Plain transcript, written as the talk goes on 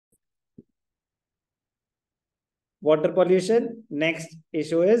Water pollution. Next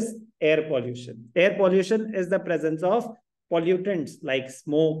issue is air pollution. Air pollution is the presence of pollutants like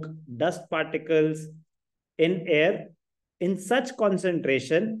smoke, dust particles in air in such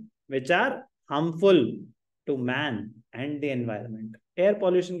concentration which are harmful to man and the environment. Air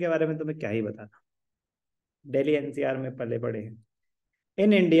pollution के बारे में तुम्हें क्या ही बताना, Delhi NCR में पले पड़े हैं.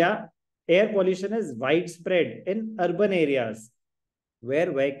 In India, air pollution is widespread in urban areas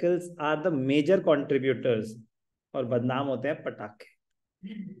where vehicles are the major contributors. और बदनाम होते हैं पटाखे.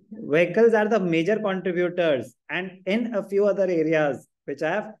 Vehicles are the major contributors, and in a few other areas which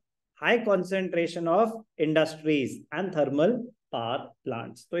have high concentration of industries and thermal power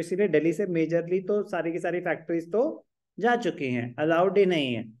plants. तो इसीलिए दिल्ली से majorly तो सारी की सारी फैक्ट्रीज तो जा चुकी हैं, अलाउड ही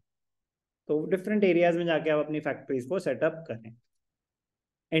नहीं है. तो डिफरेंट एरियाज में जाके आप अपनी फैक्ट्रीज को सेटअप करें.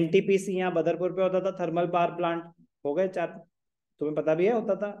 एनटीपीसी यहाँ बदरपुर पे होता था, थर्मल पावर प्लांट हो गए 4, तुम्हें पता भी है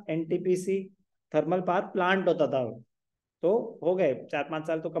होता था. एनटीपीसी थर्मल पावर प्लांट होता था, तो हो गए 4-5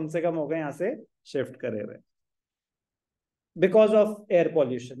 साल तो कम से कम हो गए यहाँ से शिफ्ट करे हुए. बिकॉज ऑफ एयर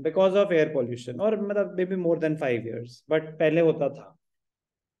पॉल्यूशन, और मतलब may be more than 5 years. But पहले होता था,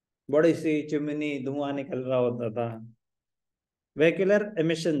 बड़ी सी चिमनी धुआं निकल रहा होता था. vehicular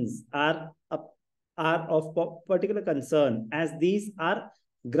emissions are of particular concern as these are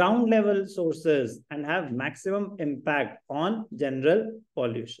ground level sources and have maximum impact on general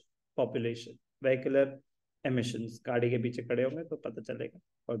population. vehicular emissions, गाड़ी के पीछे खड़े होंगे तो पता चलेगा,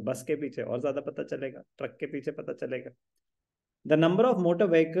 और बस के पीछे और ज्यादा पता चलेगा, ट्रक के पीछे पता चलेगा. The number of motor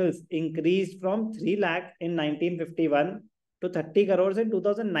vehicles increased from 3 lakh in 1951 to 30 crores in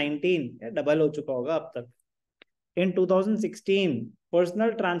 2019. Double हो चुका होगा अब तक. In 2016,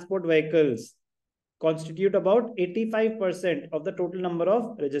 personal transport vehicles constitute about 85% of the total number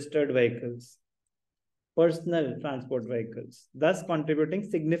of registered vehicles. Personal transport vehicles, thus contributing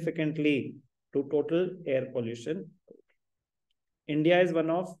significantly to total air pollution. India is one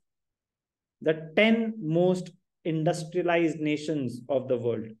of the 10 most industrialized nations of the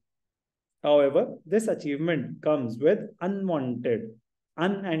world. However, this achievement comes with unwanted,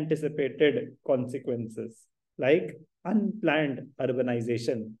 unanticipated consequences like unplanned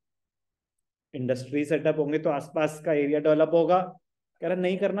urbanization. Industry setup होंगे तो आसपास का area develop होगा. कह रहा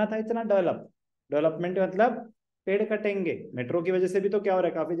नहीं करना था इतना डेवलपमेंट मतलब पेड़ कटेंगे. मेट्रो की वजह से भी तो क्या हो रहा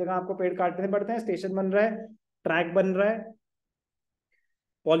है, काफी जगह आपको पेड़ काटने पड़ते हैं, स्टेशन बन रहा है, ट्रैक बन रहा है.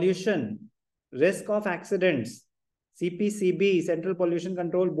 Pollution, risk of accidents. CPCB, Central Pollution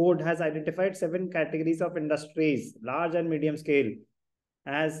Control Board, has identified 7 categories of industries, large and medium scale,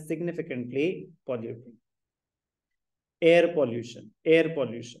 as significantly polluting. Air pollution.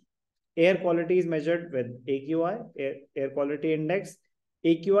 Air quality is measured with AQI, air quality index.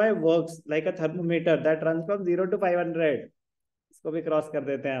 AQI works like a thermometer that runs from 0 to 500. इसको भी cross कर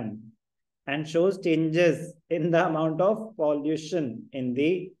देते हैं हम. And shows changes in the amount of pollution in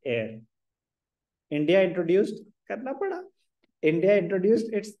the air. India introduced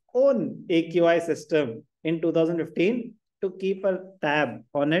its own AQI system in 2015 to keep a tab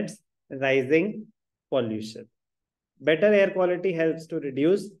on its rising pollution. Better air quality helps to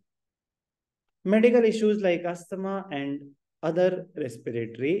reduce medical issues like asthma and other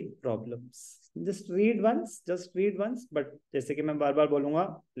respiratory problems. Just read once, but जैसे कि मैं बार बार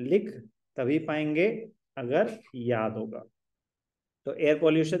बोलूंगा, लिख तभी पाएंगे अगर याद होगा. तो एयर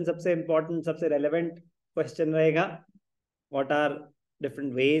पॉल्यूशन सबसे इंपॉर्टेंट, सबसे रेलेवेंट क्वेश्चन रहेगा. What are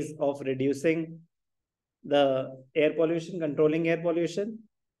different ways of reducing the air pollution, controlling air pollution.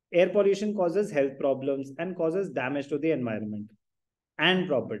 Air pollution causes health problems and causes damage to the environment and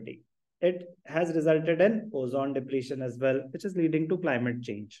property. It has resulted in ozone depletion as well, which is leading to climate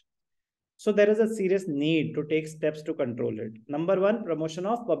change. So there is a serious need to take steps to control it. Number one, promotion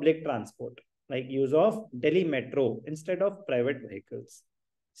of public transport, like use of Delhi Metro instead of private vehicles.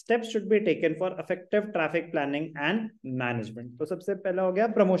 Steps should be taken for effective traffic planning and management. तो सबसे पहला हो गया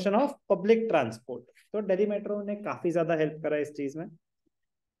promotion of public transport. तो Delhi metro ने काफी ज्यादा help करा इस चीज में,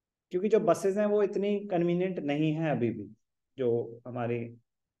 क्योंकि जो बसेज हैं वो इतनी कन्वीनियंट नहीं है अभी भी. जो हमारी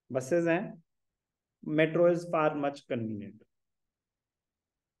बसेज हैं, metro is far much convenient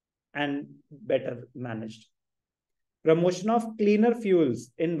and better managed. Promotion of cleaner fuels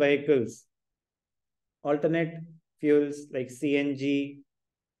in vehicles. Alternate fuels like CNG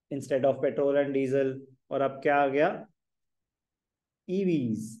instead of petrol and diesel. और अब क्या आ गया,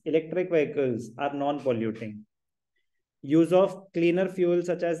 EVs, electric vehicles, are non-polluting. Use of cleaner fuels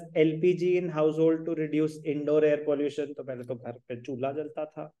such as LPG in household to reduce indoor air pollution. तो पहले तो घर पे चूल्हा जलता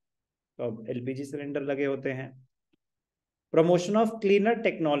था, तो अब LPG सिलेंडर लगे होते हैं. Promotion of cleaner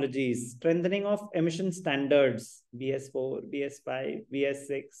technologies, strengthening of emission standards, BS4, BS5,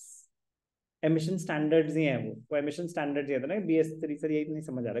 BS6, emission standards ही हैं वो एमिशन स्टैंडर्ड्स ही है ना BS3 सर यही नहीं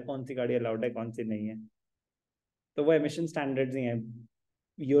समझ आ रहा है कौन सी गाड़ी अलाउड है कौन सी नहीं है तो वो एमिशन स्टैंडर्ड्स ही हैं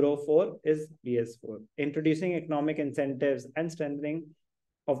Euro 4 is BS4 introducing economic incentives and strengthening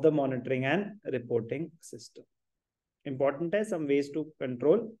of the monitoring and reporting system important है some ways to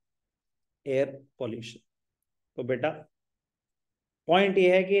control air pollution तो बेटा पॉइंट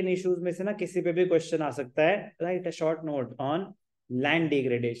ये है कि इन इश्यूज में से ना किसी पे भी क्वेश्चन आ सकता है right a short note on land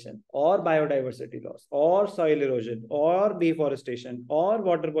degradation और बायोडाइवर्सिटी लॉस और सॉइल इरोजन और डिफॉरेस्टेशन और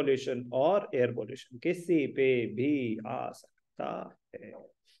वाटर पोल्यूशन और एयर पोल्यूशन किसी पे भी आ सकता है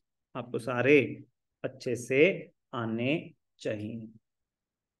आपको सारे अच्छे से आने चाहिए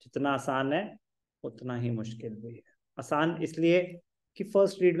जितना आसान है उतना ही मुश्किल भी है आसान इसलिए कि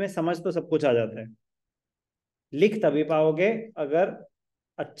फर्स्ट रीड में समझ तो सब कुछ आ जाता है लिख तभी पाओगे अगर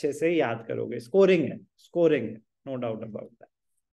अच्छे से याद करोगे स्कोरिंग है नो डाउट अबाउट दैट